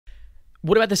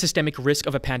What about the systemic risk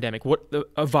of a pandemic?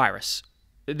 A virus?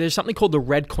 There's something called the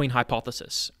Red Queen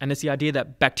hypothesis, and it's the idea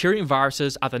that bacteria and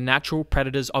viruses are the natural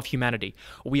predators of humanity.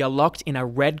 We are locked in a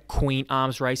Red Queen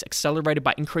arms race accelerated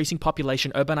by increasing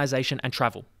population, urbanization, and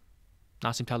travel.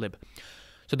 Nassim Taleb.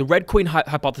 So the Red Queen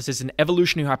hypothesis is an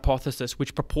evolutionary hypothesis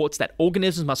which purports that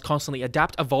organisms must constantly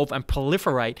adapt, evolve, and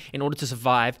proliferate in order to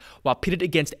survive, while pitted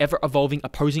against ever-evolving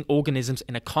opposing organisms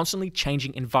in a constantly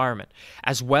changing environment,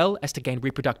 as well as to gain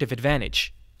reproductive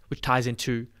advantage, which ties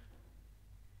into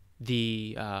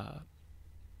the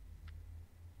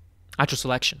natural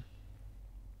selection.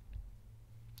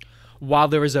 While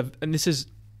there is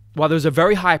a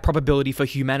very high probability for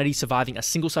humanity surviving a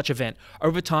single such event,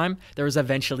 over time, there is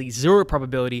eventually zero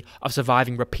probability of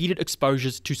surviving repeated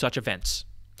exposures to such events.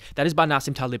 That is by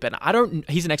Nassim Taleb, and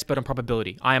he's an expert on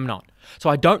probability. I am not. So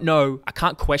I don't know, I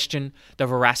can't question the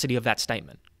veracity of that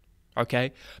statement,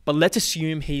 okay? But let's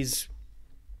assume he's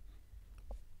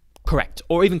correct,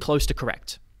 or even close to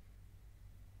correct.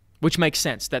 Which makes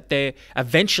sense, that there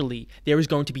is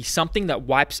going to be something that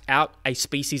wipes out a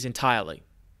species entirely.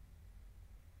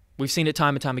 We've seen it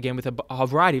time and time again with a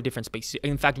variety of different species.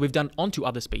 In fact, we've done onto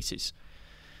other species.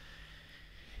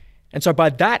 And so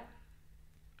by that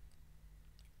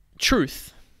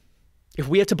truth, if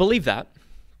we are to believe that,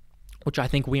 which I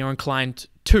think we are inclined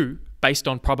to, based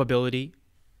on probability,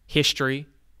 history,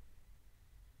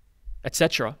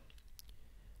 etc.,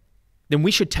 then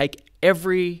we should take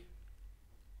every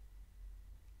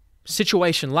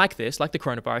situation like this, like the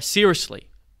coronavirus, seriously.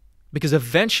 Because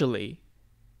eventually,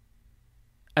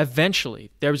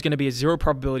 there is going to be a zero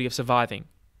probability of surviving.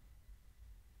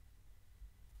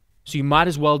 So you might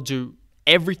as well do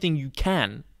everything you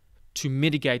can to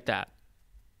mitigate that.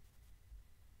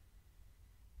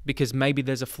 Because maybe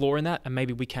there's a flaw in that, and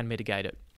maybe we can mitigate it.